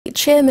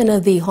Chairman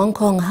of the Hong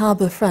Kong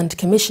Harbourfront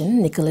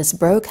Commission, Ncholas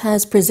Broke,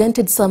 has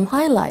presented some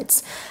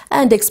highlights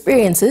and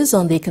experiences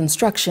on the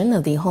construction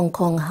of the Hong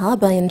Kong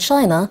Harbour in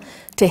China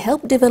to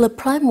help develop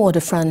prime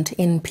waterfront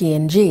in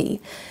PNG.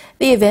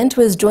 The event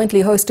was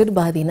jointly hosted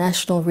by the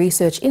National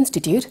Research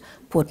Institute,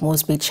 Port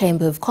Moresby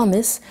Chamber of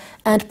Commerce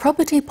and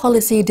Property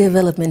Policy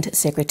Development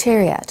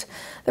Secretariat.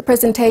 The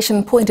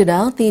presentation pointed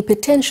out the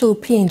potential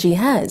PNG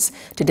has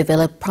to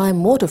develop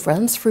prime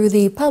waterfronts through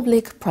the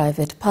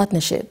public-private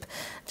partnership.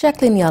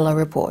 Jacqueline Yala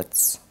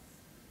reports.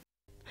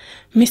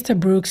 Mr.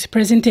 Brook's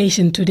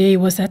presentation today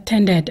was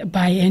attended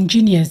by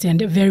engineers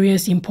and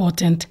various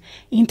important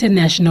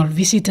international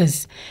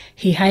visitors.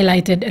 He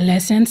highlighted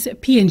lessons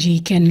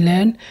PNG can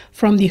learn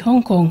from the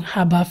Hong Kong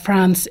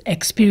Harbourfront's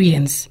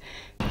experience.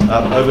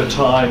 Over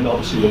time,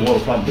 obviously, the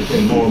waterfront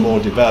became more and more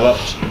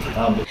developed.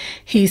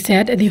 He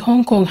said the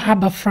Hong Kong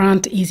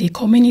Harbourfront is a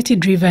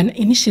community-driven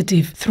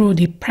initiative through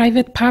the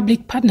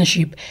private-public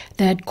partnership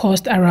that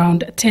cost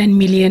around $10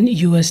 million.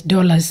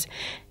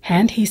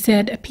 And he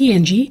said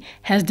PNG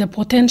has the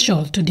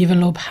potential to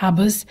develop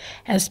harbours,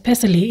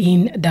 especially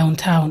in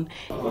downtown.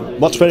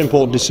 What's very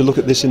important is to look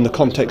at this in the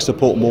context of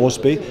Port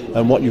Moresby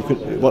and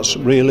what's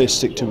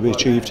realistic to be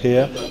achieved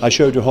here. I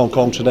showed you Hong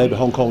Kong today, but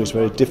Hong Kong is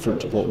very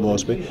different to Port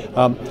Moresby.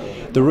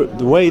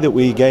 The way that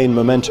we gained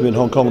momentum in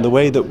Hong Kong, the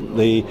way that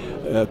the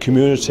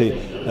community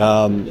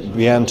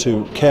began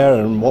to care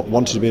and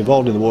wanted to be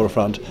involved in the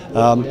waterfront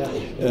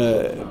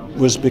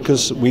was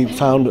because we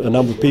found a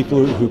number of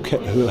people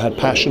who had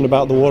passion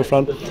about the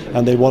waterfront,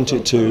 and they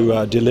wanted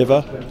to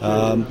deliver.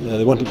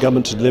 They wanted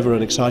government to deliver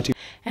an exciting.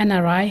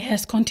 NRI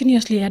has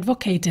continuously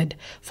advocated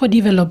for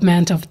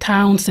development of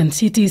towns and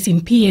cities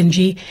in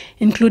PNG,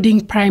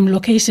 including prime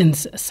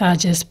locations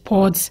such as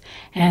ports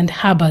and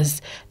harbours.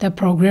 The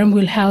program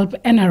will help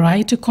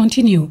NRI to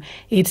continue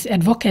its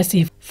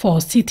advocacy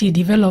for city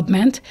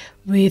development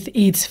with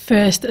its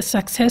first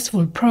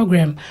successful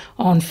program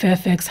on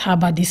Fairfax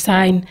Harbour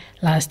design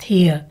last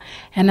year.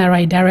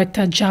 NRI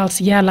Director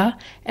Charles Yala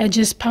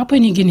urges Papua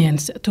New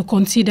Guineans to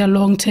consider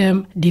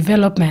long-term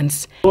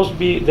developments.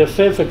 The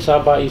Fairfax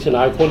Harbour is an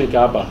iconic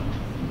harbour,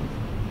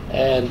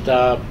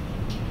 and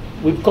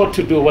we've got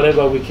to do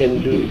whatever we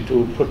can do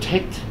to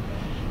protect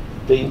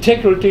the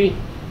integrity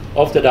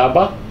of the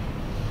harbour,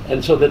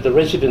 and so that the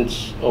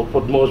residents of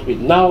Port Moresby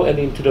now and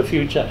into the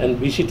future and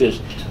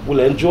visitors will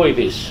enjoy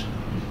this.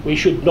 We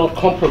should not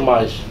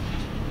compromise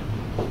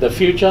the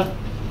future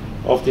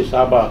of this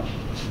harbour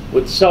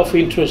with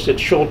self-interested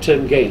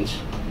short-term gains.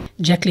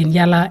 Jacqueline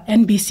Yala,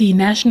 NBC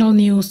National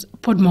News,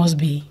 Port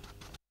Moresby.